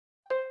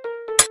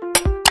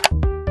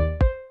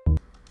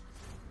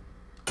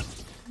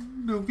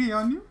Dookie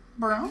on you,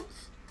 Browns.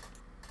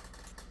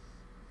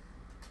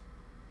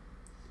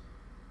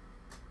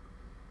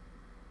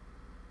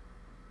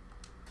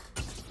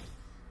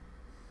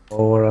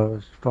 Oh, what I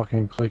was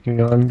fucking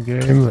clicking on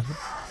game.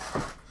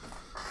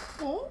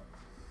 Oh.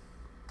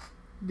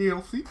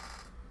 DLC.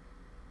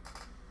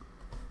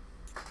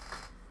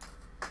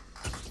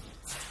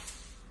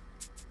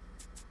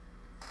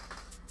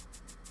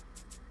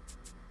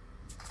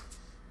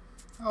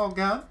 Oh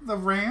god, the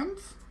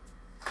Rams.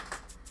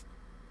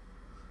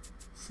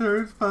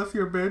 Sir, it's past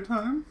your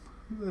bedtime.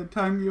 The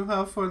time you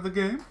have for the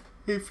game.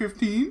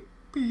 8:15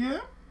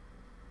 p.m.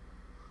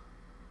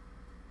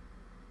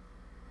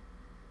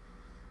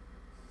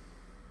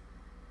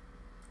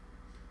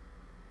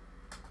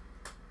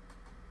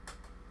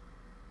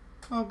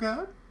 Oh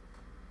god.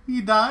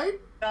 He died?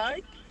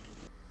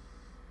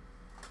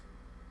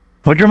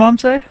 What'd your mom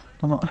say?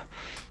 I'm not...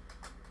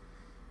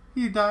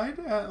 He died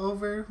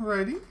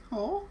already.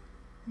 Oh.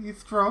 He's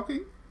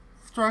stroking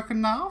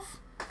off.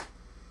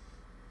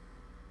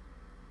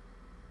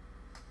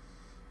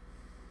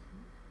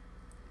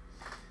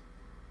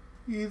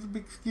 He's a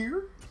big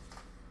scared.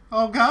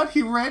 Oh god,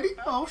 he ready?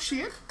 Oh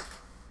shit.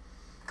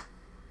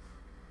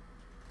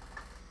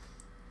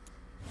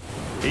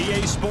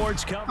 EA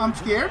Sports I'm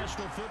scared.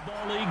 National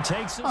Football League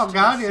takes us Oh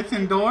god, it's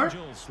indoors.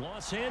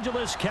 Los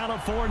Angeles,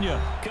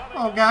 California.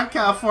 Oh god,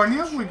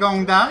 California, we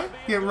gonna die,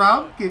 get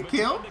robbed, get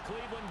killed. The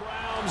Cleveland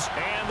Browns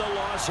and the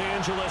Los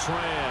Angeles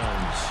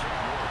Rams.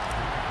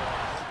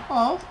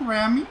 Oh,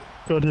 Rami.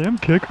 Goddamn,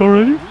 kick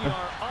already? We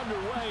are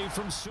underway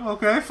from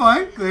Okay,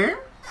 fine, there.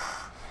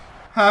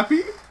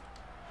 Happy?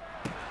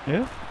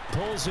 Yeah.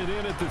 pulls it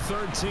in at the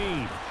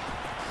 13.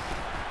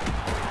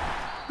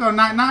 Go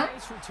night night.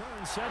 Nice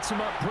return sets him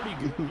up pretty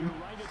good here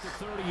right at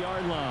the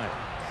 30-yard line.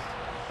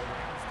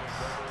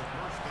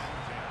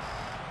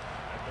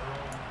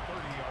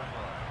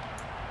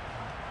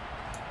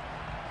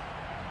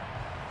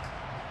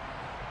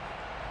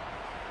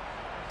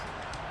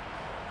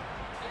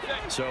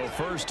 So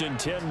first and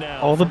 10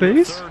 now. All the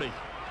base?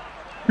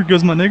 Here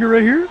goes my nigga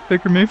right here,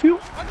 Baker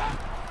Mayfield.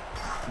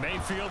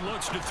 Mayfield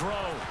looks to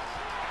throw.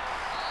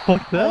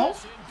 Fuck that. Oh,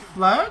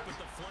 flag. With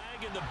the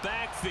flag in the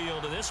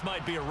backfield, and this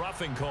might be a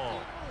roughing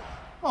call.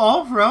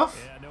 Oh,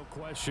 rough. Yeah, no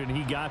question.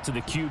 He got to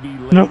the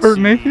QB late. No hurt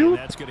Mayfield?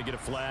 That's going to get a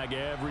flag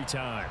every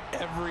time.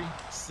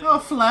 No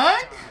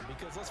flag?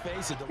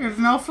 There's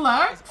no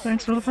flag?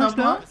 Thanks for the first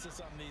down.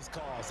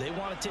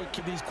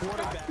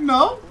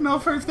 No, no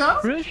first down.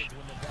 Rish.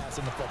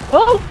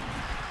 Oh!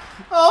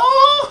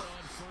 Oh!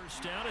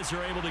 First down as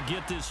they're able to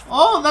get this.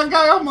 Oh, that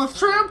guy almost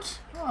tripped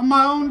on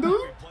my own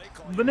dude.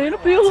 Banana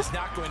peel.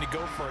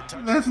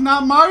 That's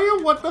not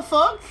Mario, what the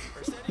fuck?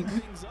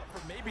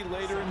 Maybe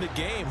later in the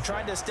game,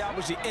 trying to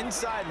establish the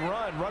inside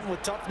run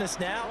with toughness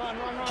now.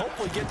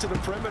 Hopefully get to the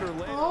perimeter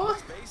later. Oh.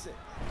 Let's face it,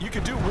 you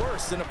could do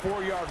worse than a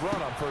 4-yard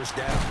run on first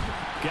down.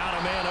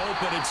 Got a man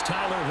open. It's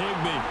Tyler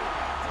Higbee.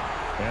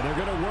 And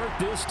they're going to work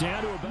this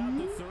down to about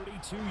the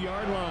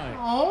 32-yard line.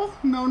 Oh,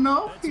 no,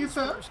 That's he his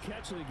said. first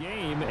catch of the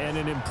game and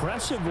an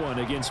impressive one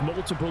against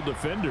multiple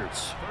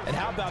defenders. And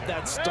how about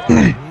that start?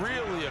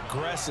 Really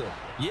aggressive.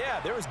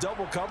 Yeah, there was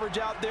double coverage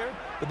out there,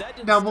 but that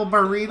didn't Double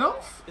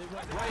burritos? They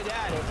went right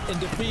at it and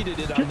defeated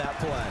it on that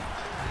play.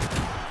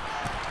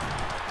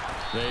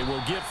 They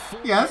will get 4.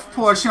 Yes,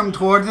 push him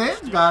towards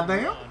it,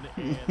 goddamn.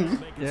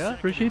 Yeah,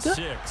 appreciate that.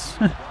 6.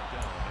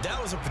 That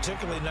was a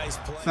particularly nice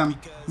play. Some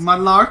because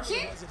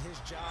malarkey? it wasn't his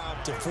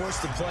job to force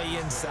the play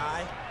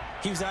inside.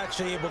 He was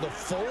actually able to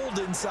fold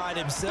inside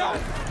himself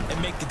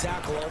and make the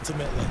tackle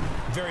ultimately.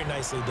 Very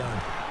nicely done.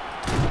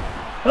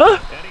 Ah!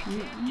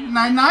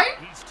 Night night?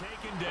 He's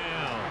taken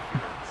down.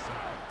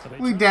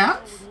 We down?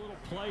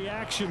 Play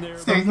action there.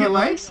 Thank you,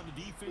 Lace.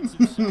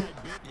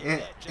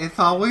 It's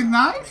always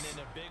nice. In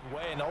a big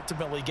way and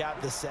ultimately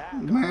got the sack.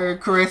 Merry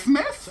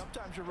Christmas.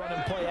 Sometimes you're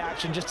running play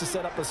action just to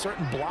set up a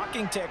certain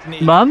blocking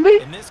technique.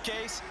 Bambi? In this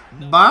case,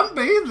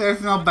 Bambi?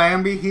 There's no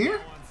Bambi here.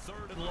 On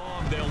 3rd and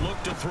long, they'll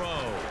look to throw.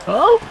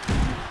 Oh!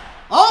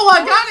 Oh,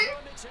 I got it.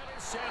 It's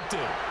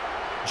intercepted.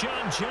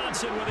 John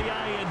Johnson with the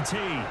INT.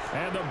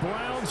 And the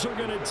Browns are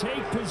going to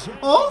take possession.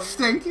 Oh,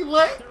 stinky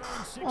leg.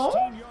 Oh,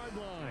 16-yard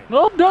line.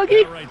 Oh,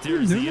 Dougie! That right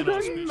there is the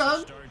inauspicious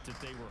Dog- start that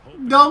they were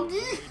hoping doggy.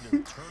 to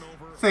avoid.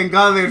 Turnover. Thank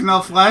God there's no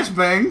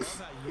flashbangs.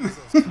 words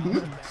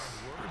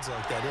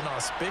like that,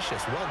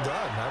 inauspicious. Well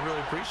done. I really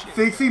appreciate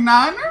it.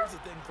 69er? Here's the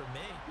thing for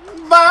me.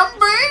 Bambi?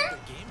 The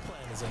game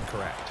plan is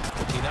incorrect.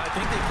 You know, I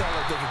think they felt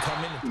like they could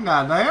come in and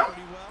Goddamn.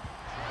 pretty well.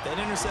 That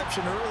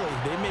interception early,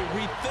 they may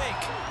rethink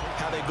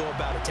how they go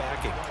about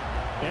attacking.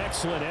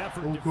 Excellent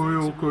effort.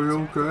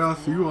 Okay. I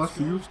see you. Well,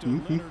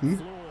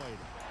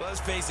 let's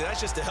face it,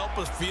 that's just a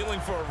helpless feeling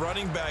for a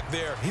running back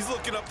there. He's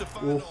looking up to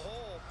find a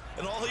hole,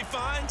 and all he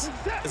finds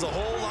is a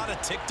whole lot of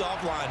ticked-off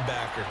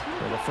linebacker.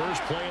 For the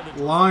first play of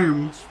the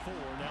Lime. drive, 4.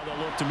 Now they'll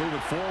look to move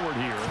it forward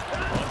here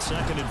on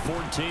 2nd and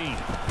 14.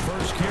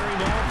 First carry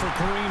now for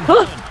Kareem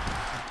Hunt.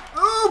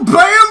 Oh,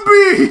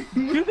 Bambi!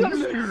 Get out of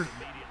there!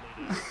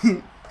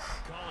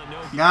 Calling no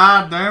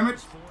God damn it.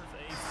 4th,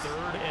 a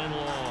 3rd and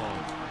long.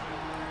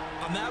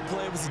 I'm on that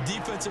play was the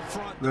defensive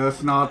front.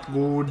 That's not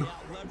good.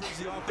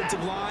 Leveraged the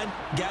offensive line,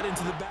 got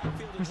into the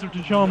backfield. Mr.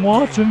 Deshaun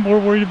Watson more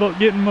worried about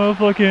getting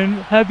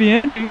motherfucking happy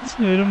endings at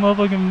a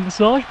motherfucking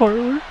massage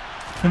parlor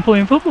than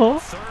playing football.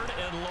 Third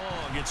and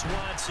long. It's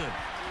Watson.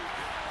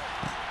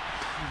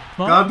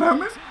 God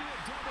damn it.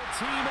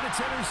 Team and it's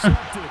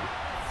intercepted.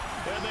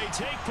 And they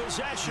take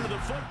possession of the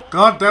football.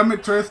 God damn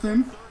it,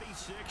 Tristan.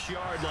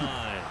 36-yard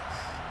line.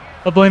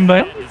 I blame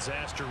that.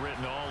 Disaster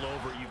written all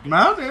over. You've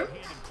got Madden. a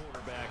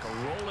quarterback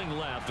rolling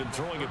left and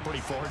throwing it pretty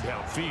far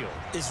downfield.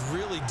 It's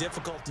really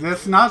difficult to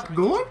That's not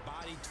good.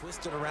 body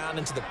twisted around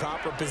into the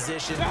proper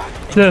position and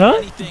Huh? get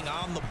anything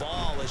on the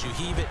ball as you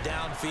heave it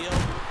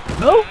downfield.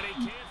 No. And he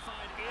can't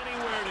find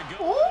anywhere to go.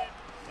 Oh,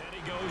 And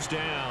he goes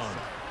down.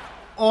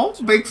 oh,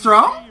 big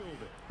strong.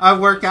 I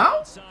work out.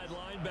 Outside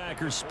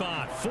linebacker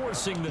spot,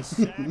 forcing the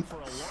sack for a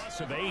loss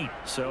of 8.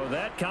 So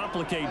that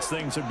complicates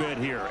things a bit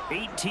here.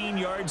 18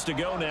 yards to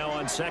go now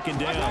on second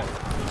down.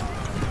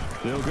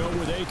 They'll go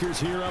with Akers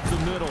here up the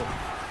middle.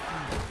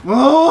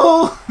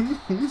 Whoa.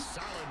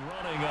 Solid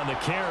running on the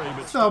carry,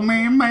 but So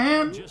mean,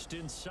 man. just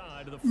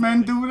inside of the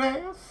Man 40. do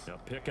that. A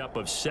pickup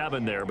of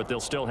 7 there, but they'll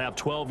still have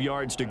 12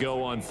 yards to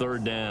go on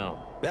third down.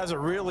 That's a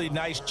really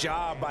nice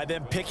job by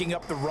them picking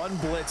up the run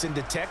blitz and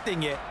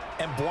detecting it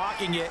and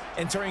blocking it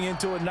and turning it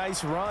into a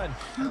nice run.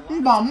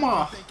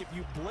 Mama. I think if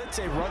you blitz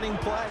a running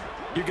play,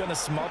 you're going to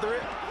smother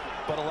it.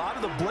 But a lot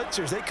of the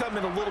blitzers, they come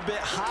in a little bit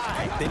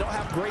high. They don't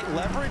have great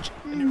leverage.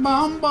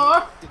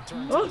 Mamba.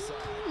 Third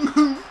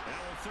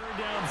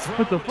down throw.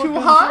 What the fuck Too kind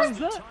of high? thing is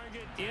that?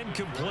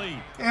 Incomplete.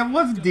 It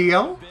was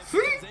deal.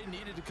 See? They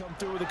needed to come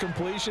through with a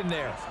completion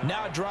there.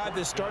 Now a drive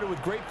that started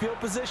with great field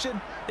position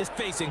is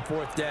facing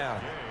fourth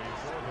down.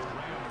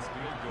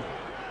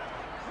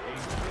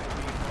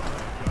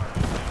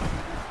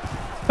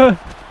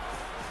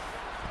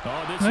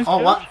 Oh, this Nice is Oh,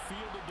 what?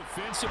 fielded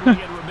defensively,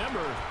 and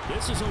remember,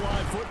 this is a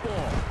live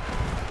football.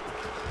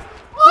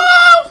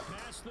 Whoa!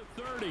 Past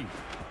the 30.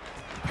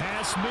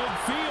 Past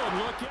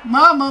midfield. Look at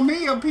Mamma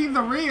mia,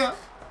 pizzeria.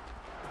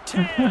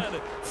 10,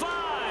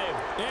 5,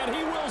 and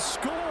he will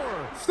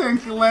score.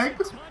 Stinky leg.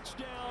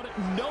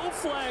 Touchdown, no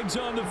flags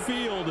on the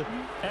field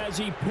as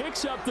he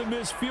picks up the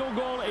missed field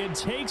goal and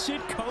takes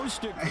it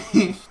coast to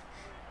coast.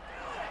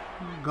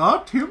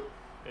 Got him.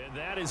 And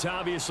that is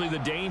obviously the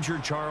danger,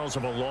 Charles,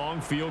 of a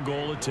long field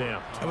goal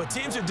attempt. And what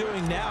teams are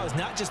doing now is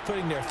not just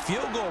putting their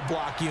field goal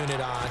block unit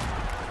on.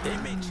 They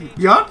may change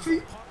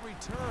Yahtzee. punt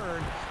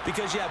return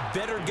because you have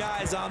better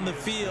guys on the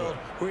field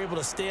who are able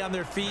to stay on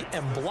their feet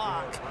and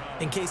block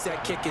in case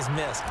that kick is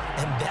missed.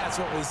 And that's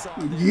what we saw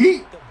there.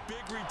 Yeet. The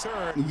big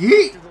return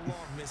Yeet. after the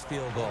long missed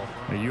field goal.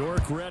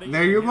 York ready.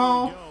 There you Here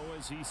go. we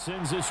as he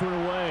sends this one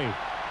away.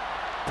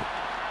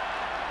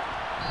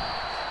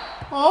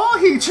 Oh,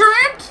 he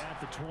tripped. At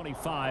the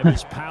 25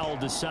 as Powell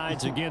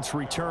decides against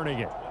returning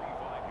it.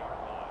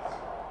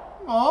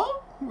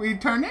 Oh,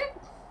 return it.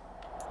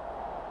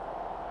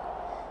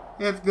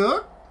 It's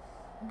good.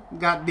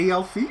 Got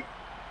DLC.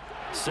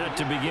 Set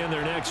to begin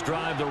their next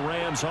drive, the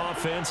Rams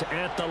offense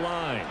at the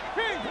line.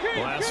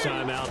 Last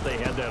time out, they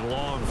had that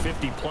long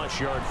 50-plus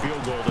yard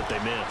field goal that they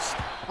missed.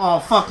 Oh,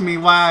 fuck me.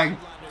 Why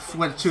I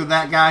switched to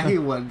that guy? He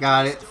would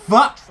got it.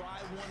 Fuck. Try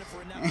one if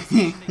we're not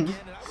seeing it again.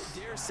 And I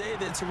would dare say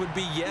the answer would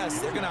be yes.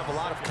 They're going to have a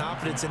lot of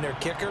confidence in their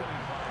kicker.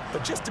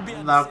 But just to be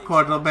on the That safe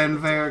could have been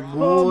very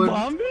Oh, good.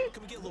 Bombi?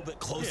 Can we get a little bit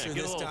closer Yeah, get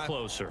a this little time?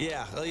 closer.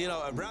 Yeah, you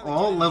know, around the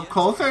Oh, time, look yes.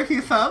 closer,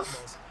 he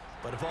says.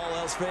 But if all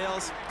else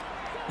fails,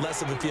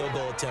 less of a field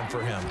goal attempt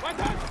for him.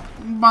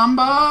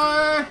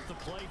 Bombay. The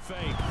play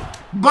fake.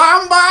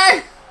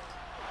 Bombay.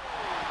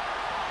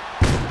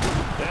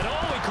 And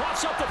he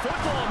coughs up the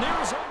football near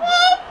his own.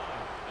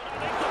 I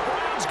think the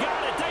Browns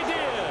got it. They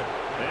did.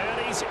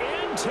 And he's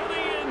into the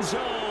end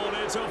zone.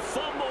 It's a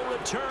fumble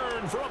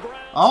return for a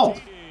Browns Oh.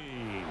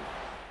 TD.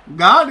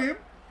 Got him.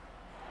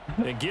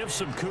 And give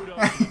some kudos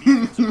to the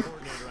defensive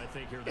coordinator, I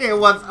think, here. It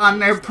was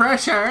under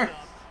pressure.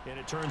 And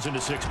it turns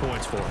into 6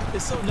 points for him.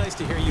 It's so nice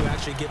to hear you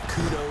actually give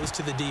kudos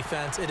to the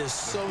defense. It is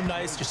so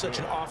nice. You're such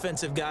an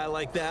offensive guy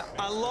like that.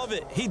 I love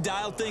it. He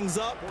dialed things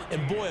up,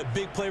 and boy, a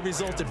big play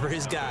resulted for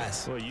his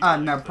guys. Well, you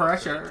Under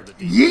pressure.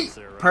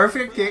 Yeet.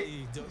 Perfect kick.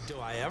 Do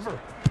I ever?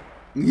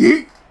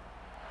 Yeet.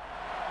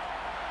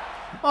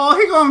 Oh,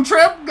 he gonna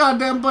trip.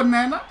 Goddamn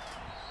banana.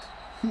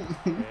 and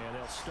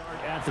they'll start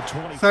at the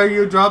 20. Sir,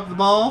 you dropped the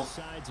ball.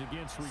 Decides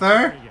against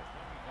Sir? returning it.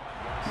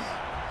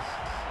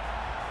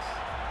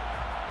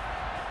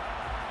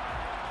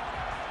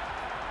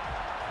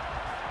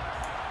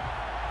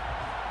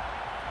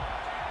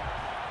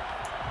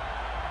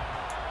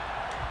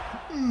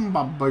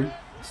 Bombay.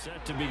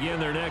 Set to begin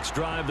their next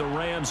drive, the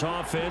Rams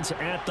offense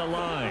at the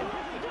line.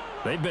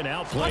 They've been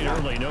outplayed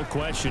early, no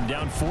question.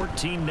 Down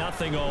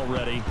 14-0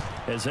 already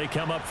as they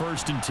come up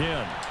 1st and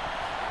 10.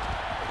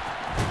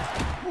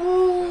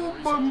 Ooh,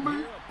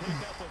 Bombay.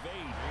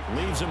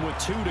 Leaves them with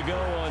 2 to go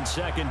on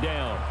second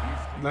down.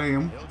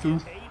 Damn. Two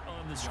 8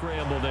 on the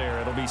scramble there.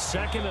 It'll be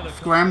second and a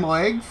scramble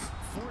eggs.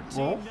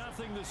 14-0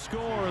 the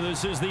score.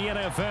 This is the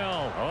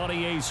NFL on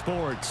EA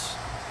Sports.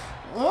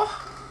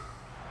 Oh.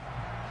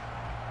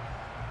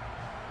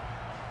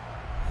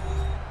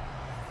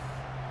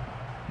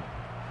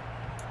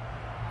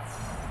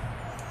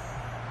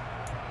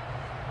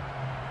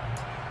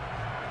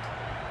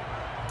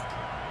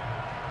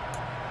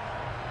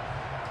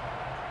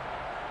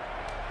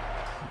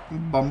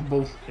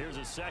 Bumble. Here's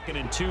a 2nd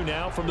and 2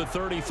 now from the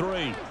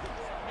 33.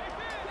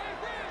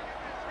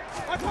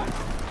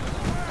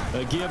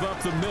 A give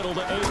up the middle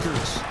to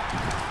Akers.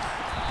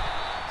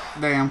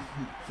 Damn.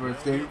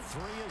 First day. 3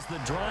 as the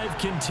drive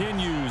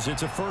continues.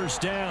 It's a 1st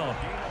down.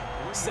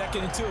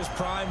 2nd and 2 is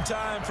prime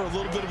time for a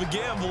little bit of a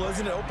gamble,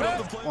 isn't it? Open up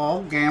the play.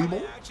 Oh,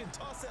 gamble.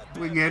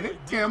 We get it,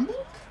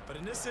 gamble. But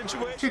in this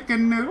situation,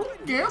 Chicken noodle,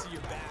 yeah.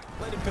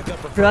 let him pick up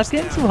a Draft first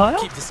games, down. Ohio?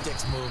 Keep the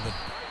sticks moving.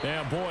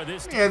 Yeah, boy,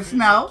 this It's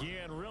now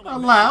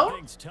allowed.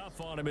 things tough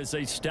on him as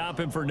they stop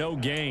him for no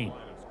gain.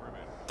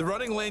 The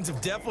running lanes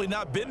have definitely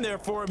not been there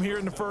for him here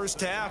in the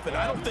first half, and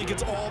I don't think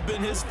it's all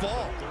been his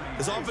fault.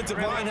 His offensive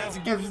line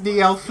hasn't It's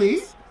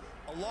DLC.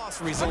 a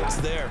loss results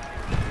there.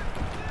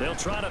 They'll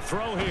try to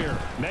throw here.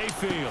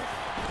 Mayfield.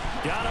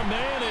 Got a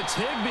man. It's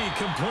Higbee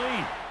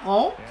complete.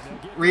 Oh,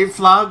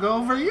 reflog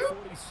over you.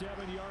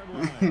 47-yard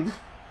line.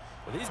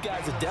 Well, these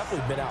guys have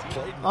definitely been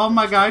outplayed. Oh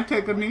my God,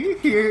 take a knee.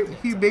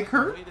 He big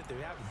hurt. The way that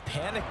they're having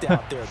panicked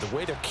out there, the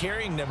way they're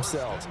carrying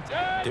themselves.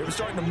 They're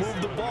starting to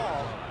move the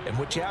ball, and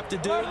what you have to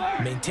do,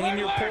 maintain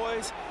your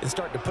poise and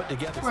start to put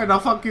together. Where the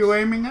fuck you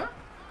aiming at?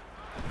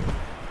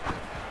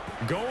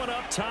 Going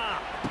up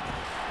top.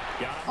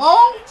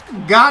 Oh,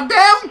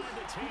 goddamn.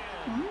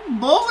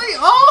 Bully.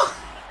 Oh.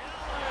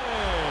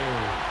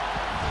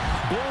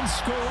 Ben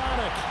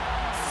Skowronek,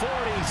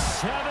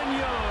 47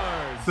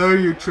 yards. So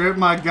you tripped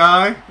my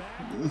guy.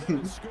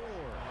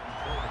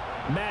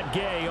 Matt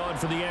Gay on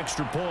for the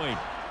extra point.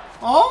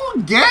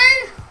 Oh,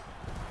 gay.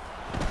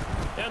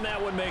 And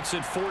that one makes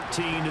it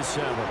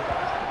 14-7.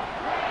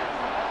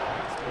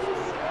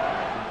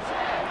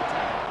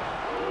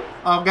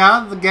 Oh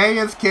God, the gay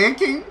is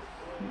kicking.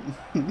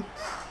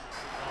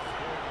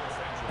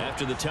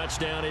 After the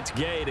touchdown, it's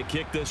Gay to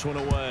kick this one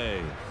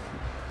away.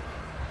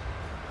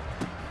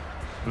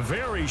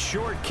 Very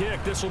short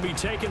kick. This will be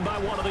taken by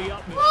one of the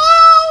up.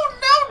 Oh,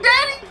 no,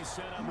 daddy.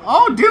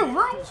 Oh, dude,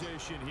 bro.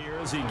 Position here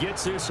as he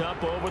gets this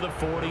up over the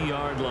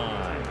 40-yard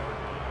line.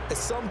 At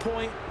some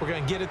point, we're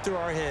going to get it through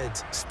our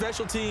heads.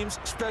 Special teams,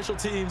 special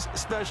teams,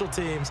 special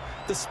teams.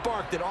 The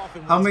spark that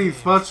often. How many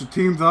special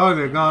teams are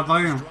there?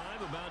 Goddamn.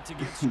 Drive about to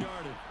get started.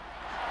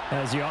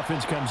 As the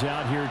offense comes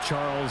out here,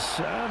 Charles,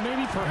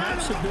 maybe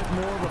perhaps a bit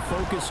more of a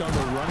focus on the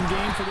run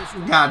game for this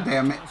one. God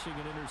damn it.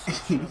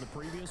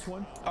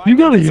 You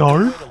got a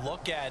yard. Good way to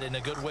look at it and a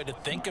good way to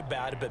think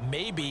about it, but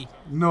maybe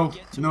No,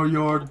 no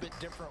yard.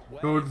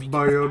 Yard's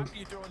bad.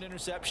 You throw an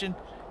interception.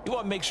 You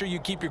want to make sure you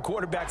keep your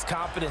quarterback's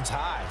confidence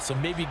high. So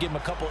maybe give him a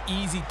couple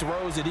easy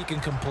throws that he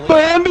can complete.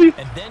 Bambi.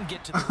 And then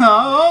get to the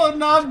Oh,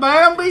 not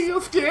Bambi. You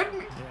scared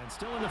me. Yeah, it's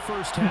still in the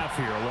first half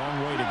here. A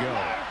long way to go.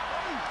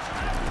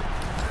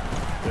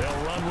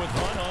 They'll run with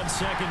Hunt on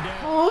 2nd down.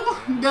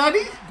 Oh,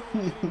 daddy.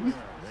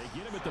 They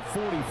get him at the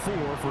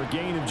 44 for a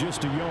gain of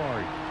just a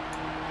yard.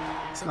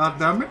 God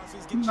damn it.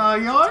 No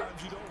yard.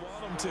 You don't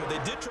want them to. They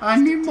did try I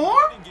need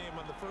more. game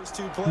on the first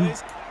 2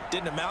 plays.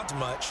 Didn't amount to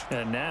much.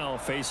 And now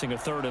facing a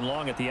 3rd and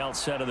long at the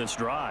outset of this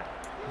drive.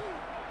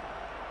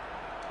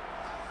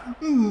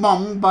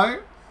 Mom, bite.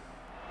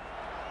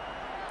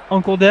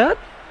 Uncle, Dad,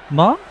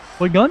 Mom,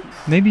 what gun?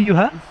 Maybe you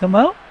have come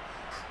out.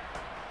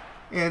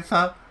 It's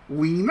a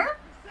wiener.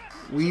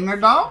 Wiener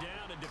dog.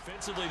 Down and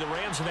defensively, the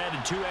Rams have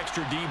added 2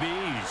 extra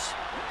DBs.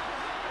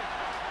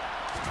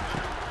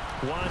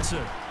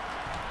 Watson.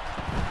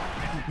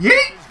 Yeet.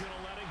 He's going to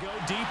let it go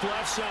deep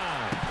left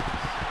side.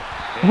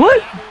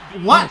 What?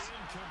 What?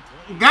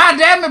 God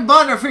damn it,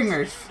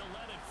 Butterfingers.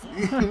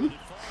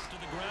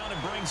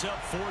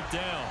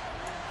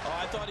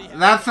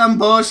 That's some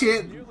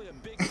bullshit.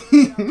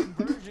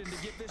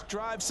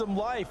 Drive some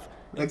life.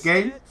 The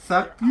game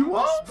sucked you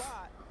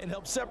off. And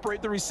help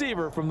separate the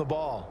receiver from the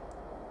ball.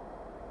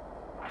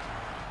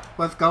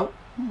 Let's go.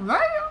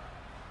 There.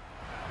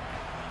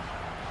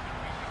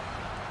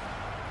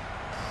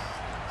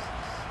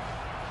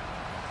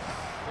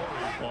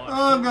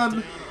 Oh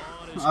God.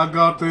 I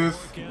got this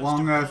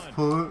long ass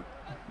put.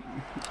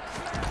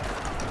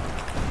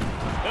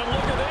 And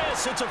look at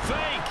this, it's a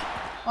fake.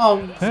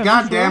 Oh,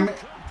 God damn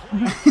it.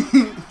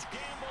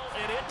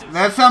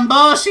 That's some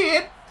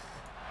bullshit.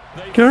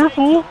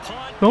 Careful.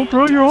 Don't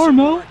throw your arm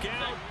out.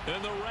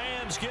 And the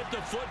Rams get the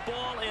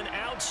football in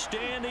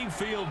outstanding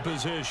field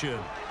position.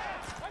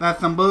 That's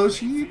some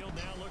bullshit. Now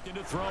looking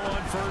to throw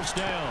on 1st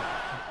down.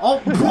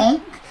 Oh,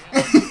 bonk.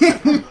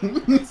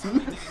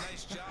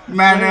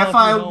 Man, if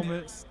I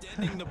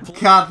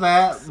got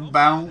that,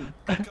 bounce.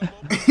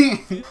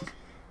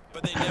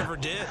 But they never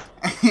did.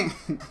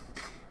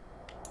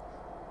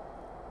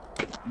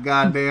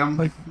 Goddamn.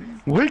 Like,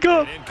 wake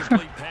up.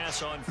 Incomplete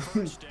pass on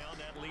 1st down.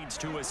 That leads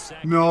to a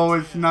 2nd. No,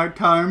 it's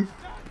nighttime.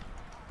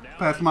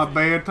 Past my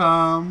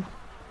bedtime.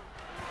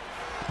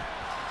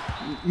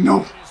 No.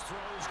 His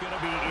throw's going to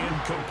be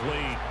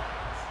incomplete.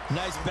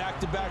 Nice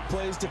back-to-back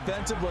plays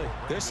defensively.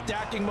 They're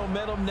stacking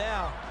momentum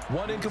now.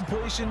 1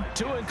 incompletion,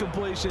 2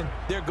 incompletion.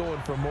 They're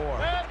going for more.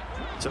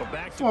 So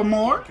back to For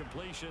more?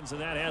 completions,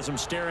 and that has them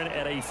staring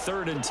at a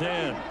 3rd and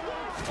 10.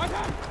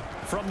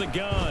 From the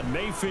gun,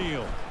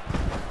 Mayfield.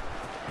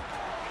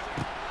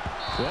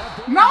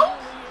 No.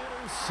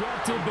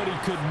 Intercepted, but he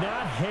could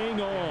not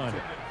hang on.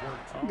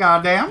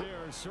 Goddamn.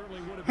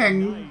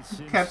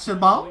 Catch the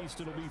ball. At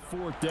least it'll be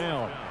 4th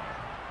down.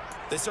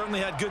 They certainly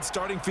had good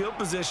starting field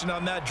position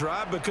on that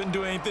drive, but couldn't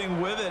do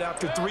anything with it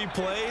after 3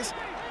 plays.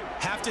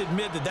 Have to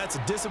admit that that's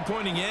a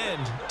disappointing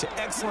end to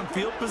excellent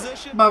field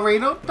position.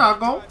 Burrito,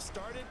 taco.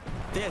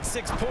 They had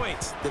 6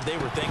 points that they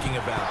were thinking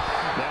about.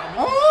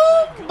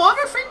 Oh,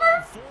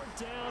 Butterfinger. 4th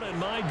down, and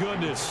my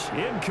goodness,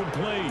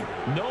 incomplete.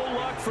 No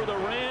luck for the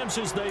Rams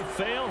as they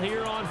fail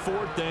here on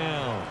 4th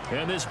down.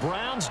 And this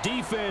Browns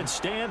defense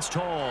stands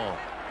tall.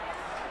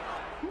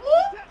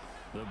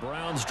 The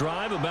Browns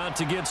drive about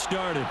to get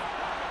started.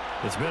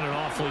 It's been an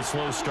awfully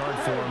slow start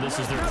for them. This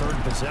is their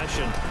 3rd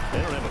possession.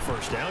 They don't have a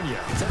 1st down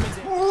yet.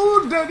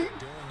 Oh, daddy.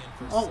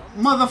 Oh,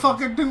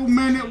 motherfucker,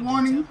 2-minute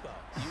warning.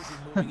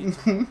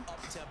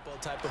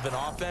 Type of an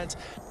offense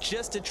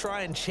just to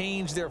try and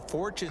change their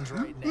fortunes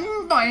right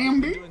now.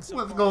 Bambi.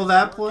 Let's go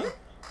that play.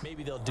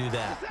 Maybe they'll do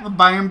that. The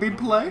Bambi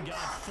play. Got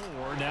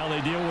 4. Now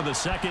they deal with a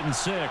 2nd and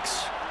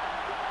 6.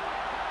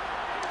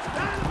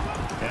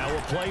 Now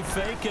we'll play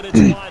fake, and it's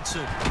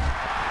Watson.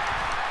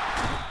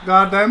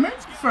 God damn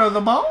it. Throw the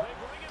ball.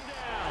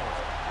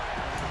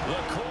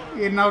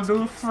 You know,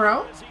 do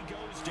throw. He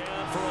goes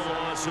down for a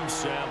loss of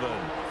 7.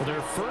 Well,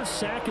 their first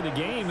sack of the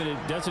game, and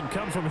it doesn't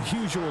come from a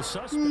usual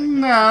suspect.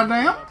 Nah,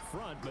 damn.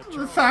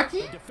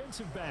 Saki.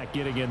 Defensive back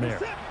getting in there.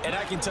 And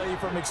I can tell you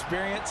from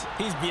experience,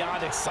 he's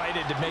beyond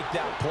excited to make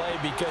that play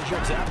because you're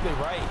exactly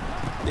right.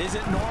 It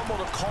isn't normal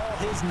to call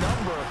his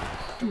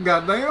number.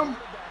 Goddamn.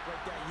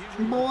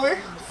 Boy,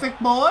 sick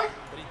boy.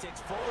 But he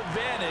takes full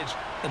advantage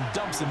and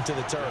dumps him to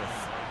the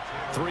turf.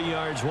 3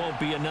 yards won't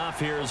be enough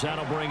here as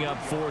that'll bring up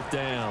 4th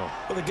down.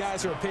 Well, the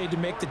guys who are paid to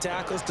make the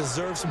tackles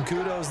deserve some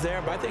kudos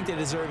there, but I think they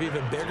deserve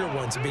even bigger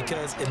ones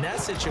because in that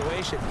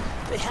situation,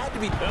 they had to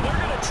be. And they're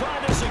going to try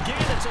this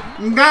again. It's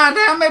a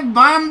goddamn it,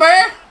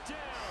 Bambi.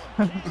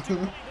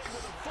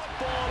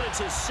 football. It's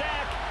a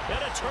sack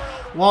and a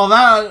turnover. Well,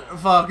 that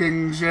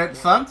fucking shit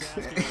sucks.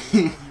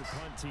 Team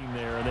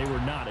there, and they were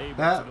not able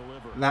to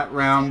deliver. That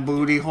round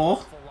booty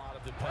hole. A lot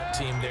of the punt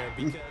team there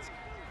because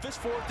if it's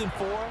 4th and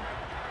 4.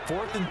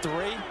 4th and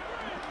 3,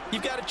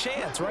 you've got a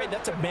chance, right?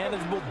 That's a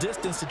manageable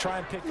distance to try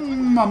and pick.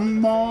 My boy.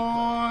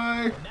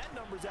 And that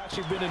number's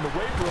actually been in the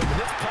weight room,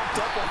 and it's pumped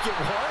up like it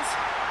was.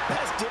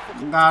 That's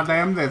difficult.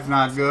 Goddamn, that's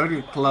not good.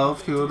 You're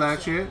close to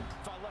that shit.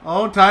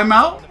 Oh,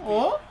 timeout.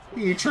 Oh,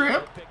 he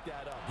tripped.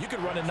 You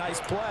could run a nice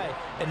play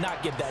and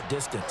not get that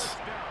distance.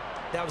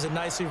 That was a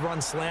nicely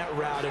run slant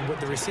route, and what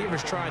the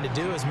receiver's trying to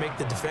do is make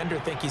the defender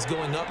think he's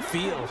going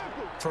upfield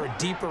for a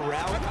deeper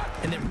route,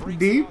 and then breaks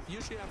deep off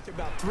usually after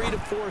about 3 to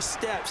 4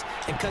 steps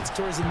and cuts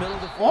towards the middle of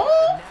the field.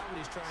 Oh, and now what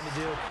he's trying to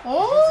do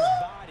oh, is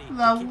his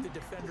body to keep the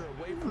defender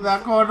away from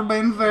that could have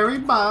been very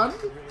bad.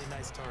 really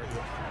nice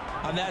target.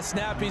 On that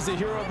snap, he's the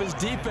hero of his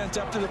defense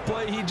after the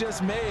play he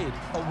just made.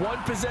 A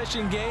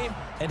 1-possession game,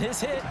 and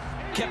his hit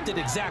kept it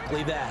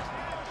exactly that.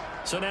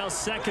 So now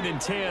 2nd and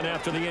 10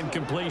 after the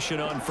incompletion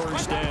on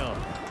 1st down.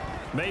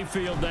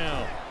 Mayfield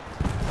now.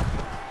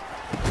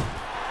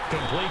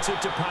 Completes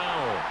it to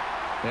Powell.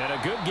 And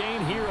a good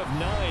gain here of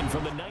 9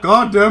 from the 19.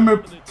 God damn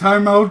it,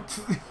 timeout.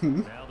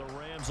 Now the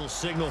Rams will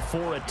signal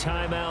for a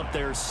timeout,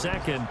 their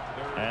 2nd,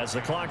 as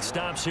the clock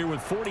stops here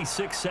with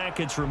 46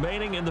 seconds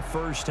remaining in the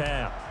 1st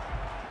half.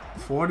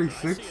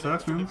 46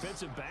 seconds.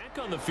 Defensive back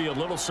on the field.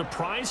 Little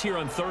surprise here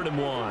on 3rd and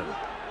 1.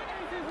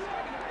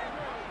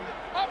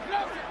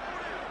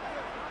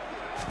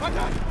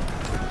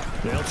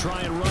 They'll try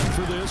and run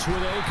for this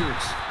with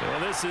Akers. Well,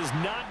 this is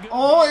not good.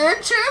 Oh,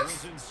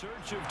 inches? In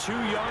search of 2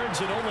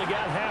 yards and only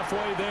got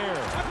halfway there.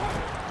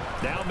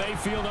 Now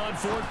Mayfield on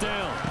 4th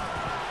down.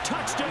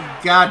 Touchdown.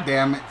 God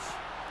damn it.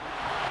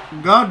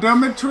 God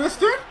damn it,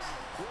 Twister.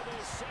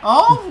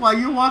 Oh, while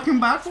you're walking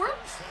backwards?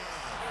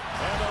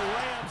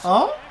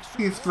 Oh,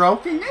 he's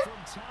stroking it?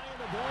 Tying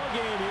the ball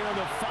game here in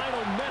the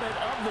final minute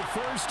of the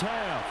 1st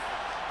half.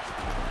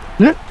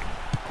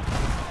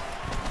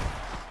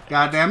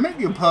 God damn it,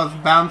 you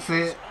supposed bounce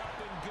it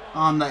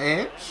on the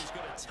edge.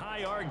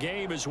 Tie our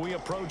game as we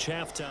approach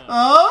halftime.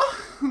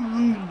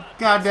 Oh,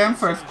 goddamn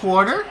first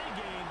quarter.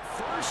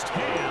 First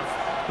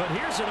half, but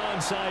here's an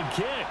onside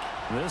kick.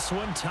 This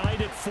one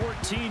tied at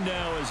 14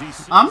 now as he.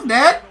 I'm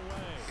dead.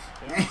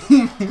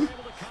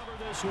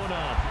 This one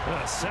up.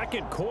 A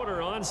 2nd quarter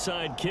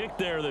onside kick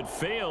there that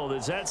failed.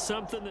 Is that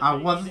something that I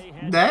was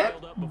dead,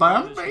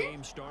 Bumpy?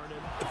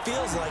 It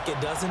feels like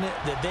it, doesn't it?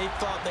 That they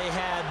thought they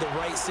had the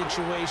right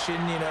situation,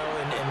 you know,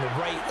 and the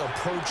right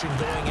approach in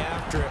going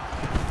after it.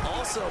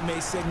 Also may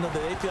signal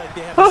that they feel like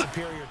they have a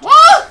superior.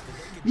 What?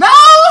 No!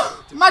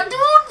 My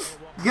dudes!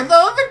 Get the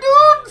other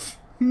dudes!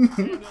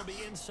 They'll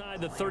be inside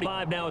the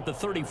 35 now at the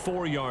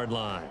 34-yard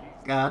line.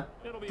 God.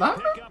 It'll be a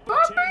pickup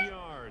of 10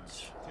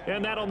 yards.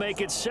 And that'll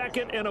make it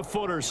 2nd and a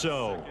foot or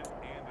so.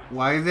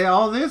 Why is there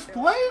all this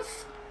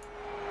place?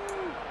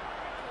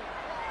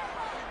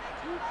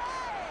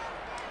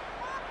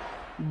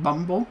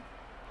 Bumble.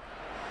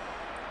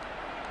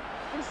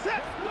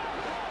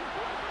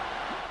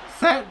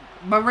 Set.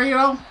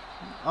 Burrito.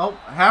 Oh,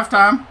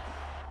 halftime.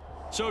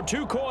 So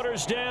 2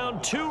 quarters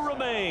down, 2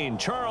 remain.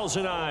 Charles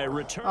and I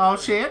return. Oh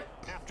shit.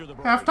 After the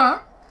break.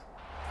 Halftime.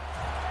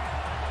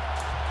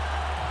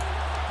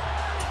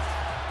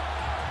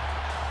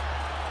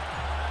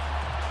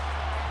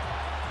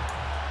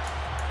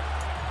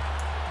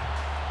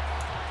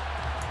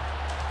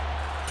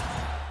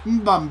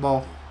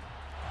 Bumble.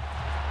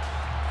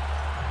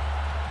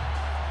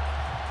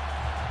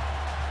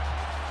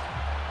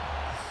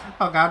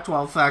 I got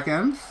 12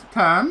 seconds.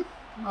 10.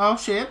 Oh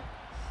shit.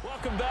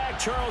 Welcome back.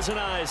 Charles and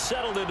I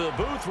settled into the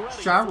booth.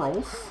 Ready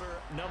Charles.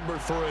 for number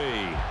 3.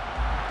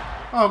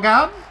 Oh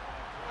god.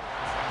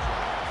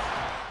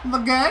 The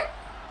game.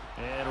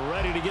 And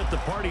ready to get the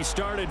party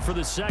started for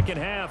the second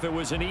half. It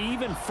was an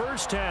even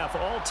first half,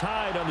 all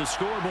tied on the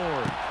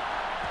scoreboard.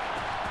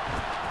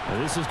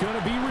 And this is going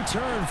to be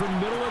returned from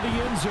middle of the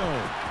end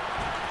zone.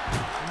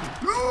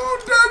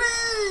 Oh,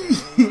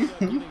 daddy!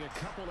 Getting a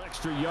couple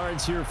extra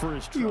yards here for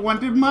his You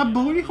wanted my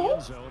booty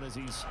hole? as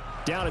he's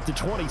down at the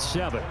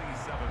 27.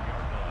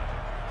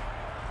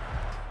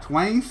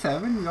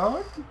 27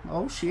 yards?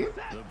 Oh shit.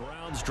 The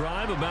Browns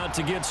drive about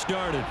to get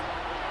started.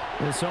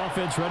 This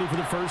offense ready for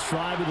the first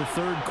drive of the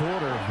third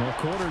quarter. Well,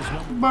 quarters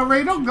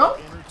Burrito, go.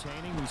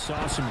 entertaining. We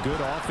saw some good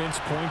offense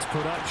points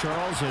put up,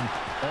 Charles, and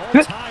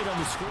all tied on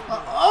the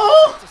scoreboard.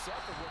 Oh!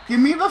 Give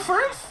me the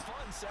first.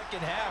 Second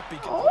half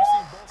because Oh. we've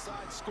seen both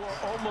sides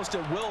score almost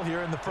at will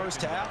here in the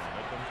first half.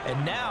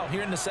 And now,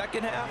 here in the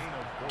second half,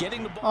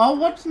 getting the ball. Oh,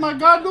 what's my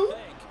god do?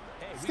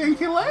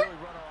 Stinky leg? Really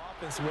run our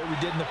offense the way we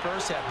did in the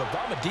first half. But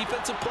if I'm a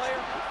defensive player,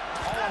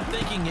 all I'm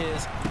thinking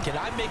is, can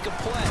I make a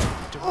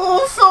play to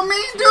Oh, so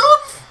me,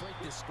 dudes?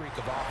 break this streak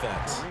of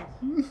offense?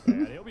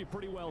 And he'll be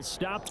pretty well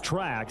stopped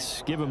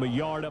tracks. Give him a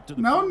yard up to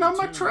the No, not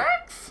my 42.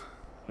 tracks.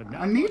 But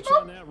not I need much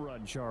on them. that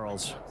run,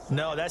 Charles.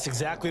 No, that's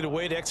exactly the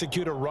way to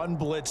execute a run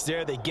blitz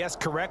there. They guessed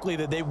correctly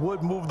that they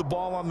would move the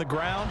ball on the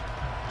ground,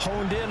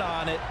 honed in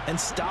on it, and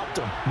stopped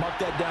them. Mark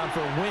that down for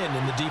a win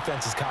in the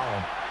defense's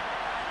column.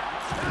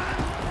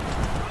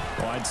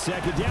 On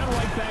second down,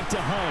 right back to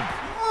Hunt.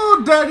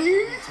 Oh,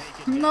 daddy.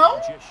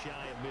 No. Just shy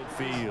of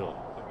midfield.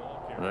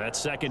 That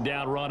second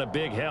down run a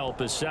big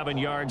help as 7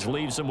 yards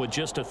leaves them with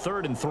just a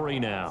 3rd and 3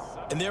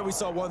 now. And there we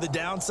saw one of the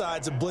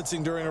downsides of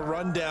blitzing during a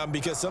rundown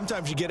because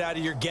sometimes you get out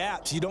of your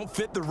gaps. You don't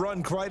fit the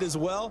run quite as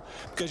well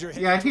because you're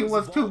Yeah, he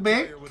was too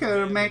big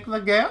to make the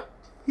gap,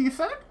 he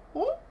said.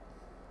 Oh.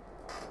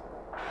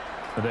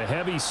 The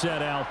heavy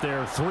set out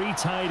there. 3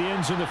 tight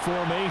ends in the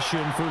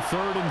formation for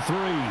 3rd and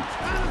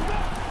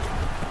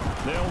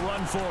 3. They'll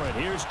run for it.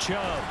 Here's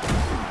Chubb.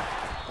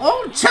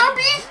 Oh,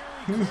 Chubby.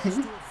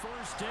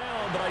 First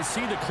down, but I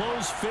see the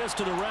closed fist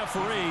of the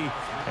referee,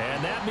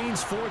 and that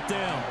means 4th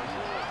down.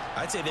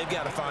 I'd say they've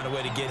got to find a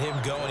way to get him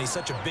going. He's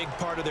such a big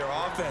part of their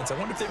offense. I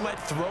wonder if they might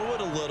throw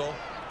it a little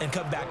and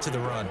come back to the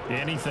run.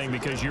 Anything,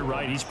 because you're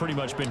right. He's pretty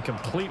much been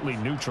completely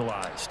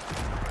neutralized.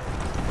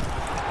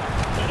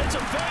 And it's a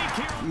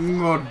fake here.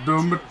 God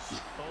damn it.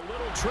 A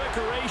little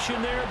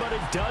trickeration there, but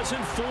it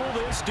doesn't fool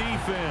this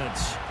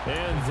defense.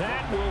 And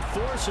that will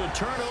force a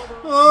turnover.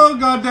 Oh,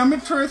 god damn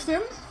it,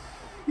 Tristan.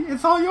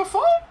 It's all your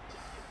fault.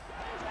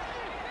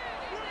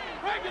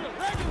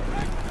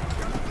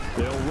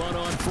 They'll run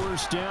on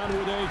first down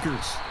with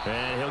Akers.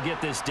 And he'll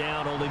get this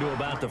down only to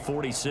about the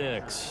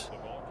 46.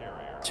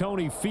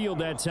 Tony Field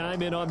that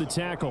time in on the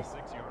tackle.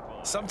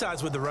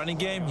 Sometimes with the running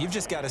game, you've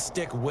just got to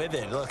stick with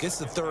it. Look, it's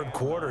the third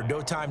quarter,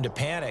 no time to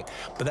panic.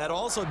 But that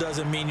also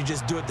doesn't mean you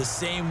just do it the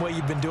same way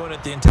you've been doing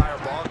it the entire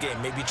ball game.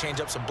 Maybe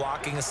change up some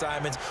blocking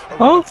assignments or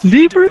run a few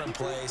deeper. different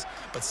plays,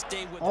 but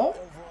stay with the Oh.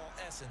 overall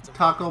essence of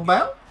Taco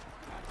Bell.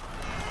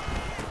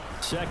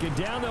 Second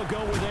down, they'll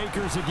go with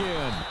Akers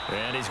again.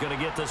 And he's going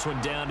to get this one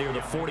down near the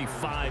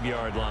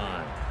 45-yard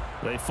line.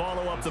 They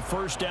follow up the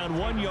first down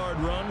 1-yard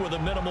run with a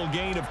minimal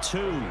gain of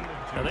 2.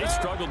 Now, they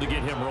struggled to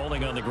get him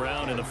rolling on the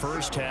ground in the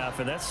first half,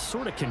 and that's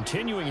sort of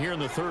continuing here in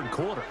the third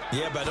quarter.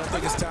 Yeah, but I don't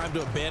think it's time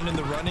to abandon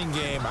the running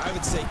game. I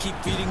would say keep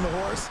feeding the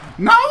horse.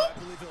 No. I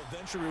believe it'll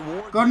eventually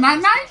reward Go you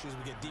night-night. as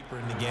we get deeper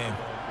in the game.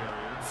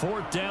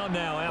 4th down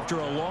now after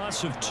a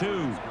loss of 2.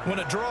 When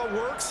a draw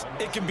works,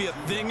 it can be a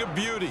thing of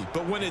beauty.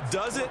 But when it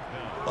doesn't,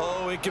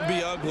 oh, it can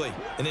be ugly.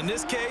 And in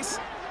this case,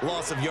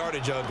 loss of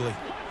yardage ugly.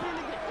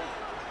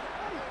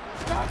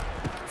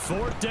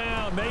 4th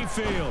down,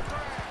 Mayfield.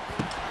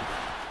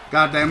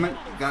 God damn it.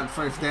 Got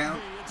first down.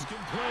 It's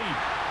complete.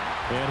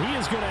 And he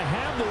is going to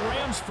have the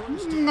Rams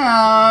first.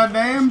 Nah,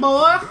 damn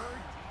boy.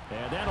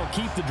 And that'll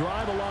keep the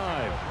drive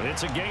alive.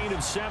 It's a gain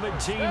of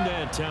 17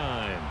 that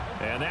time.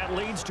 And that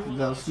leads to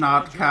That's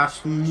not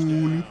Cash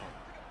Moon.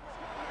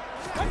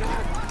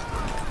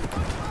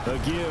 a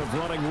give.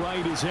 Running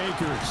right is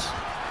Akers.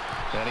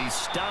 And he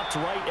stopped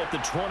right at the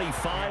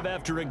 25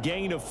 after a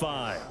gain of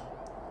 5.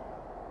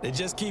 They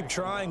just keep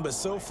trying, but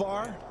so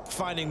far,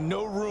 finding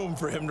no room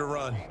for him to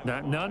run.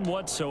 None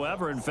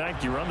whatsoever. In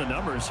fact, you run the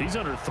numbers. He's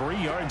under 3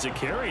 yards a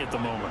carry at the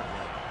moment.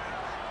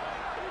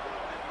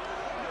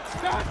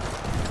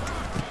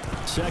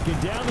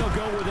 Second down, they'll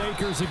go with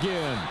Akers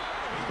again.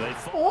 They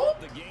follow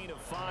the gain of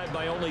 5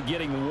 by only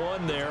getting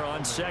 1 there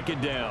on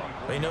second down.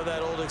 They know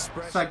that old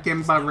expression.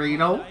 Second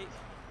burrito.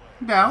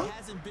 Down. It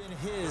hasn't been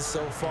his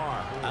so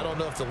far. I don't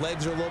know if the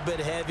legs are a little bit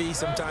heavy.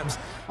 Sometimes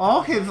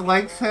Oh, his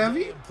legs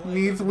heavy,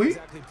 knees weak.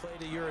 exactly play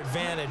to your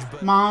advantage,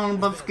 but Mount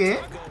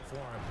Busquet.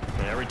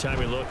 Every time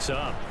he looks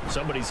up,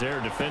 somebody's there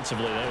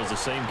defensively. That was the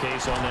same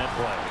case on that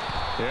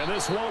play. And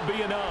this won't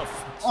be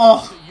enough.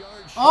 Oh,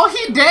 oh,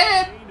 he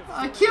dead.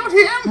 I killed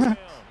him.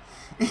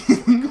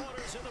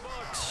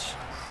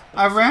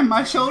 I ran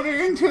my shoulder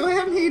into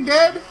him. He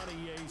dead.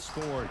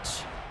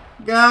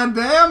 God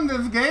damn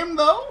this game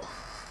though.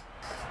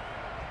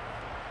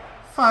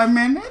 5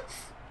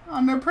 minutes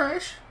under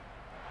pressure.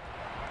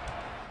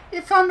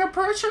 It's under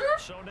pressure.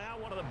 So now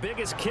one of the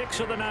biggest kicks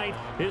of the night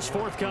is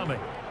forthcoming.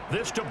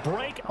 This to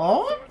break.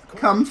 Oh,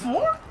 come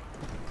for.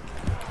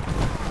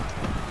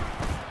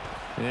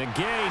 And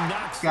Gay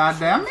knocks. God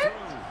damn it.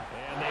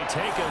 And they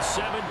take a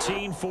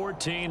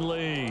 17-14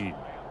 lead.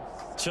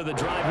 So the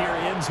drive here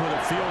ends with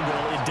a field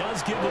goal. It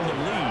does give them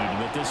the lead,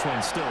 but this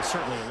one's still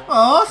certainly a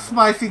Oh,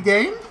 spicy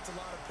game. it's a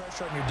lot of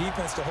pressure on your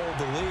defense to hold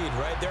the lead,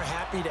 right? They're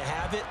happy to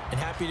have it and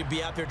happy to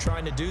be out there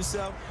trying to do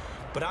so.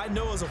 But I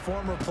know as a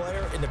former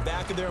player, in the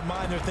back of their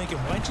mind, they're thinking,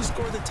 why don't you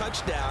score the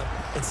touchdown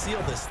and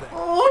seal this thing?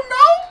 Oh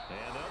no.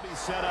 And they'll be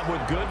set up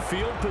with good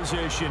field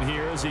position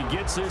here as he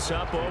gets this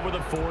up over the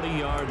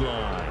 40-yard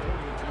line.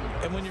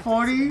 And when you're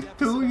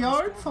 42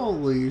 yards?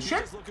 Holy shit.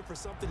 just looking for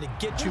something to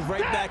get you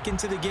right back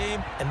into the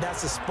game, and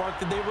that's the spark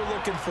that they were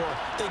looking for.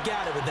 They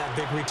got it with that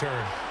big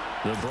return.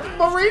 The Browns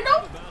Marino?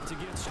 about to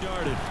get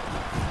started.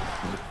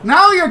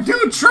 Now your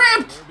dude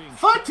tripped.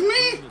 Fuck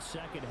me. The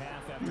second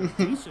half after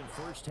a decent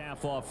first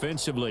half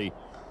offensively,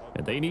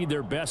 and they need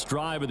their best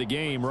drive of the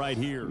game right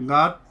here.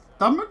 God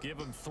damn it. Give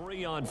them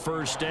 3 on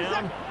first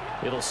down.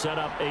 It'll set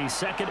up a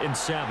 2nd and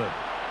 7.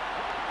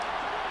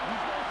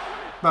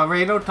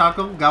 Burrito,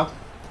 taco, go.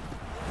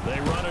 They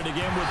run it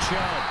again with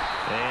Chubb.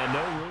 And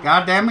no room.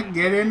 God damn it,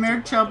 get in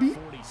there, Chubby.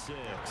 46.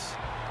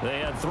 They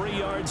had 3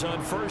 yards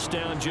on first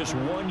down, just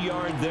 1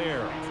 yard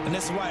there. And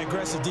this is why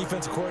aggressive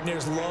defensive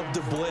coordinators love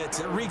to blitz.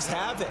 It wreaks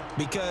havoc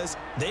because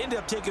they end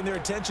up taking their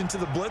attention to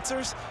the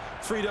blitzers,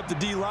 freed up the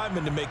D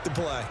lineman to make the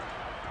play.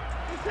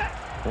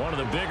 One of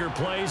the bigger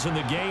plays in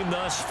the game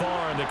thus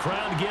far, and the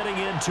crowd getting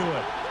into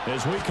it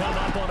as we come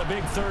up on a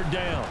big 3rd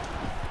down.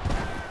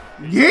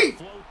 Yeet.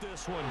 Float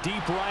this one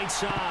deep right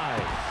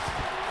side.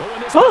 Oh,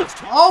 and this Oh. one's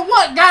Oh,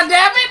 what? God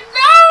damn it,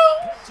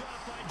 no. picked up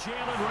by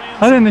Jalen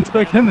Ramsey. I didn't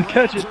expect him to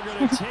catch it. They're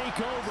gonna take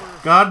over.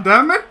 God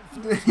damn it.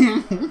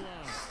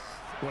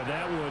 Well,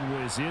 that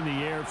one was in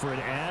the air for an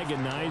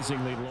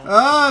agonizingly long.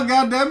 Oh,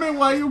 God damn it,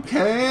 why you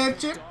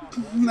catch it?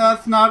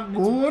 That's not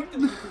good.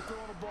 Throwing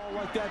a ball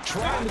like that,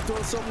 trying to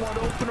throw someone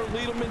open or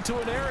lead them into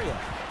an area.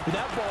 But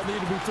that ball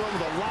needed to be thrown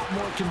with a lot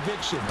more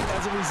conviction.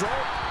 As a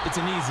result, it's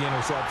an easy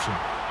interception.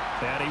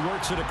 And he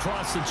works it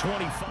across the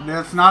 25.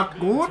 That's not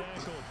good.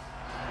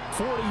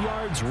 40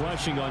 yards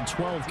rushing on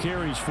 12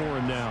 carries for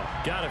him now.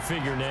 Got to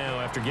figure now,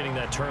 after getting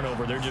that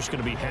turnover, they're just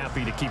going to be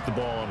happy to keep the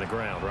ball on the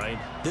ground, right?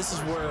 This is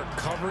where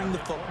covering the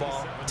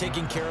football,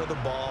 taking care of the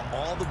ball,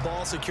 all the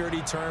ball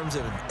security terms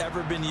that have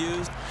ever been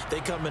used, they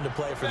come into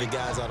play for the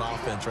guys on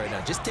offense right now.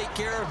 Just take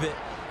care of it,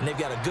 and they've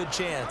got a good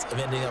chance of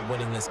ending up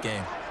winning this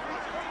game.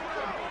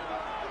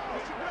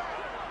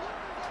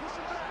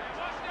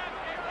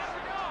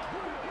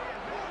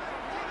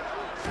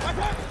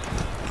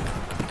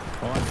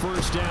 On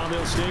first down,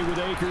 they'll stay with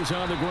Akers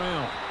on the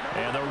ground.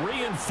 And the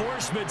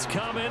reinforcements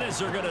come in as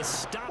they're going to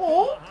stop.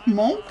 Oh,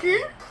 monkey.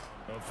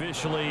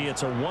 Officially,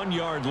 it's a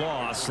 1-yard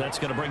loss. That's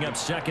going to bring up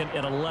 2nd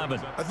and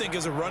 11. I think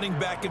as a running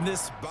back in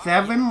this spot,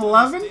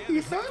 7-11,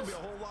 he says? there'll be a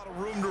whole lot of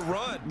room to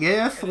run.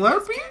 Yeah,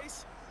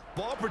 Slurpee.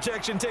 Ball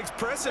protection takes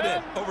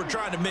precedent over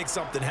trying to make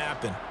something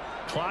happen.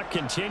 Clock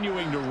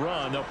continuing to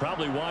run. They'll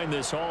probably wind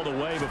this all the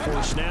way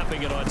before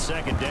snapping it on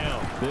 2nd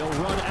down. They'll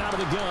run out of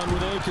the gun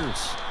with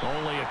Akers.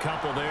 Only a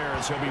couple there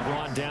as he'll be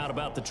brought down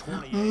about the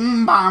 20.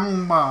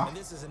 Bamba. And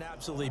this is an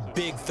absolutely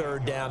big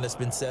 3rd down that's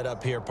been set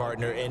up here,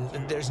 partner, and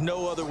there's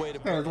no other way to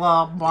put There's it. a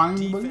lot of The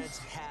bambas. defense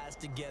has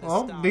to get a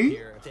Oh, stop D.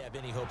 here if they have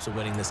any hopes of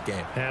winning this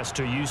game. Has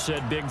to. You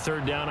said big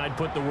 3rd down. I'd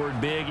put the word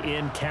big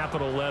in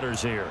capital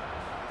letters here.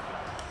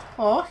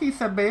 Oh, he's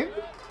a big.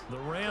 The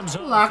Rams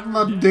on Like the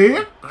 3rd dick.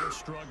 down. They're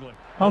struggling.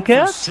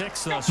 Okay.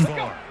 6 thus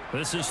far.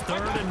 This is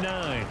 3rd and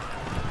 9.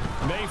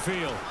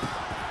 Mayfield.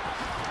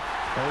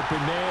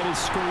 Open man is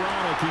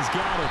Skoranek. He's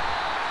got it.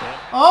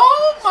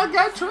 Oh, my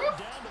God, trip. Down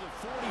to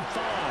the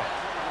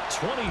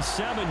 45.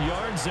 27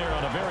 yards there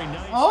on a very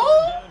nice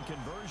Oh. 3rd down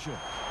conversion.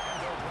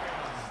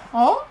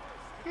 Oh,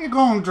 he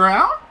gonna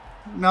drown?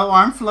 No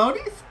arm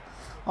floaties?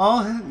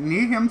 Oh,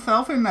 knee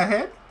himself in the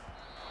head?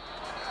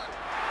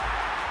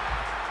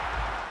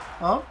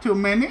 Oh, too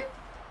many?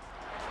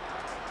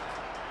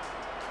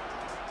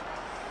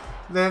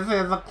 This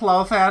is a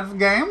close-ass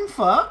game,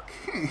 fuck.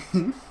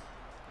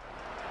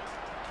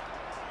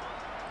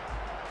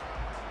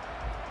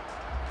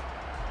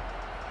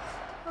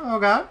 Oh,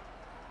 God.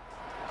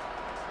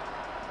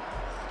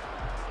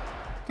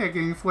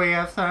 Taking sway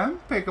ass time,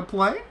 pick a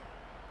play.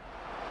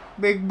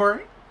 Big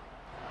break.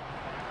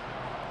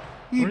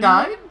 He Really?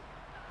 died.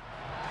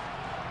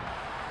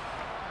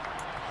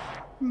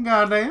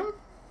 Goddamn.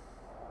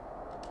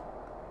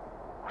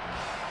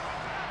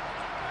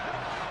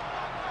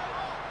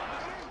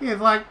 He's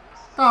like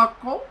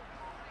taco.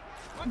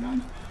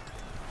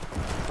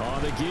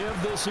 On the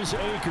give, this is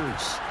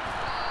Akers.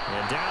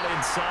 And down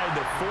inside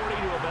the 40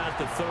 to about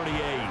the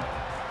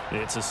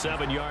 38. It's a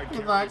 7-yard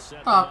carry. Like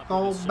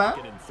taco back.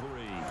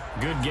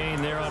 Good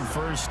gain there on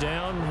first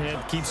down.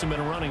 It keeps them in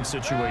a running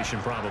situation,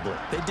 probably.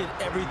 They did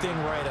everything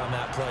right on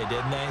that play,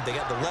 didn't they? They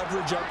got the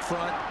leverage up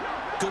front,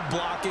 good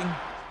blocking.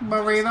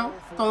 Burrito,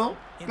 go.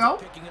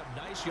 Picking up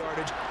nice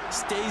yardage,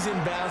 stays in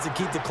bounds to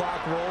keep the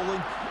clock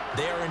rolling.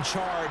 They are in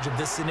charge of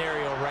this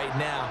scenario right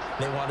now.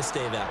 They want to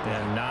stay that way.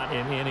 And not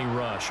in any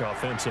rush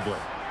offensively.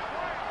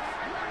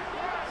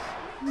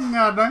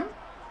 Goddamn.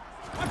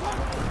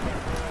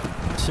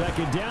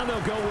 Second down,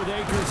 they'll go with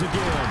Akers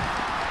again.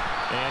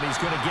 And he's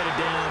going to get it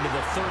down to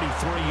the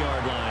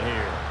 33-yard line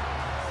here.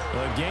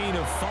 A gain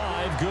of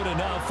 5, good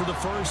enough for the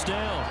first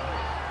down.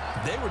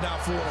 They were not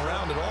fooling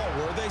around at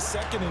all, were they?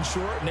 Second and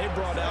short, and they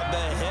brought out the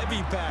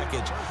heavy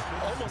package.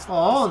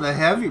 Oh, the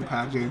heavy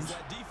package.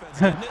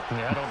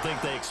 Yeah, I don't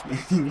think they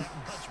expected that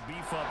much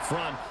beef up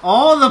front.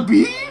 Oh, the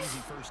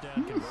beef?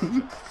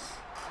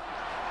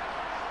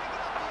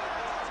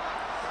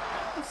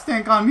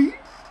 Stink on me.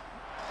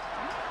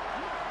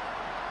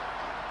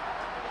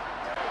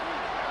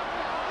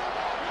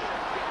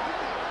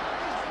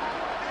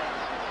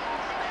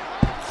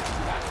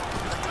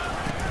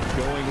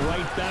 Going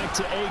right back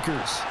to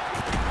Akers.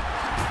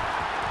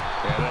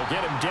 And they'll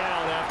get him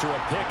down after a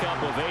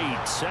pickup of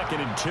 8,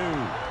 second and 2.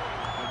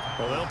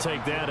 Well, they'll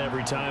take that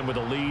every time with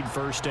a lead,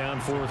 first down,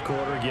 fourth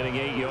quarter, getting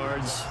 8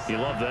 yards. You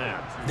love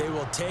that. They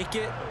will take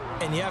it,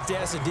 and you have to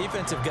ask the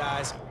defensive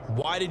guys,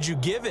 why did you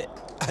give it?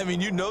 I mean,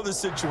 you know the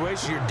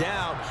situation. You're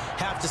down,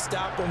 have to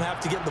stop them,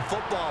 have to get the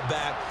football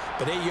back,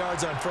 but 8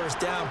 yards on first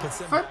down puts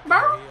them back on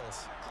their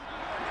heels.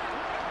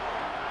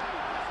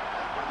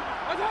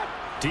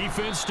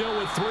 Defense still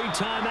with 3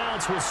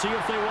 timeouts. We'll see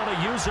if they want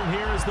to use them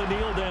here as the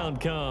kneel down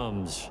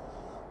comes.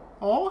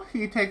 Oh,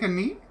 he take a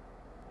knee?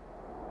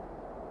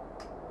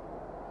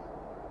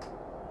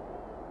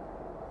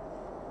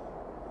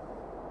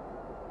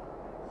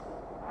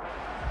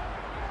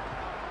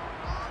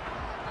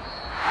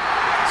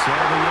 So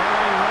the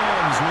LA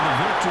Rams with a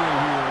victory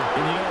here.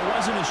 And you know, it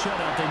wasn't a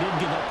shutout. They did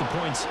give up the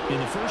points in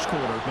the first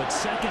quarter, but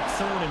second,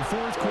 third, and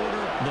fourth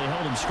quarter, they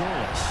held them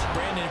scoreless.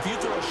 Brandon, if you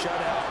throw a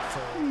shutout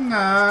for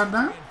Nah.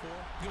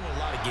 you win a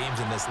lot of games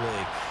in this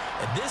league,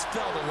 and this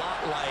felt a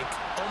lot like,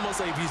 almost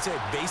like if you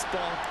said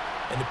baseball,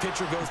 and the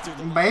pitcher goes through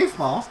the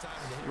Baseball?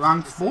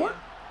 Wrong sport?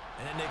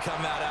 and then they come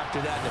out after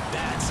that, and the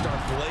bats start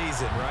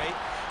blazing, right?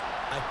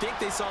 I think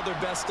they saw their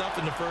best stuff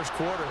in the first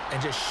quarter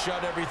and just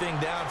shut everything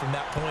down from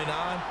that point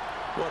on.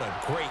 What a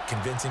great,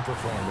 convincing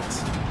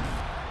performance.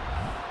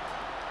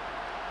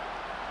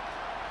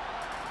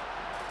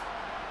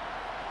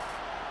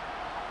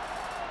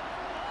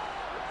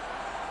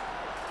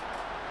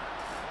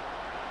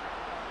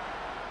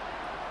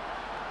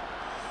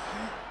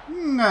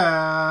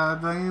 Nah,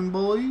 damn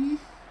boy.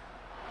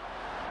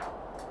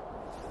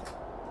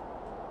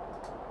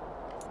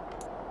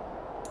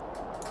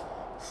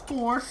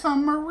 Score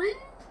summary.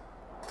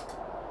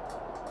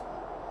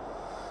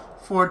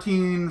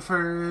 14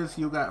 first,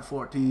 you got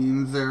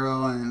 14,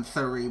 0, and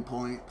 3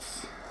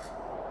 points.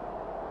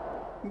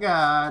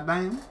 God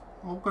damn.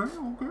 Okay,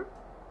 okay.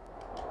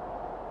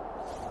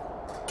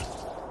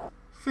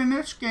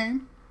 Finish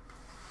game.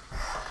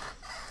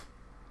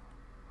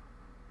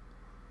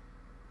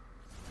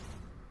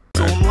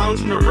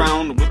 Lounging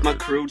around with my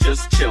crew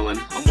just chillin'.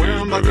 I'm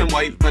wearing black and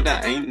white, but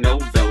I ain't no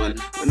villain.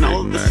 When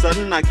all of a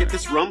sudden I get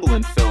this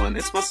rumbling feeling.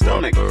 It's my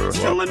stomach, it's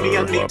telling me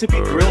I need to be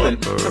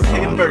grillin' some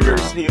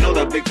hamburgers, you know,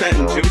 that big fat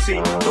and juicy.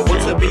 The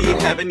ones that be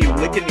having you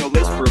licking your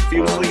lips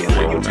profusely. And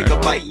when you take a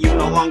bite, you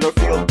no longer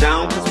feel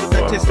down. Cause with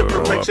that taste of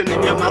perfection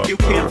in your mouth, you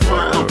can't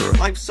frown.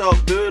 Life's so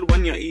good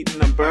when you're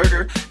eating a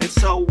burger. It's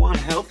so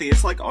unhealthy,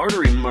 it's like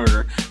artery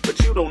murder. But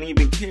you don't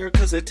even care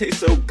cause it tastes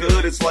so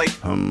good. It's like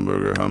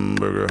hamburger,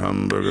 hamburger,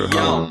 hamburger,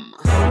 yum.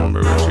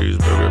 Hamburger,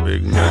 cheeseburger,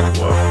 Big Mac,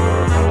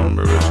 Whopper,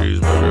 hamburger,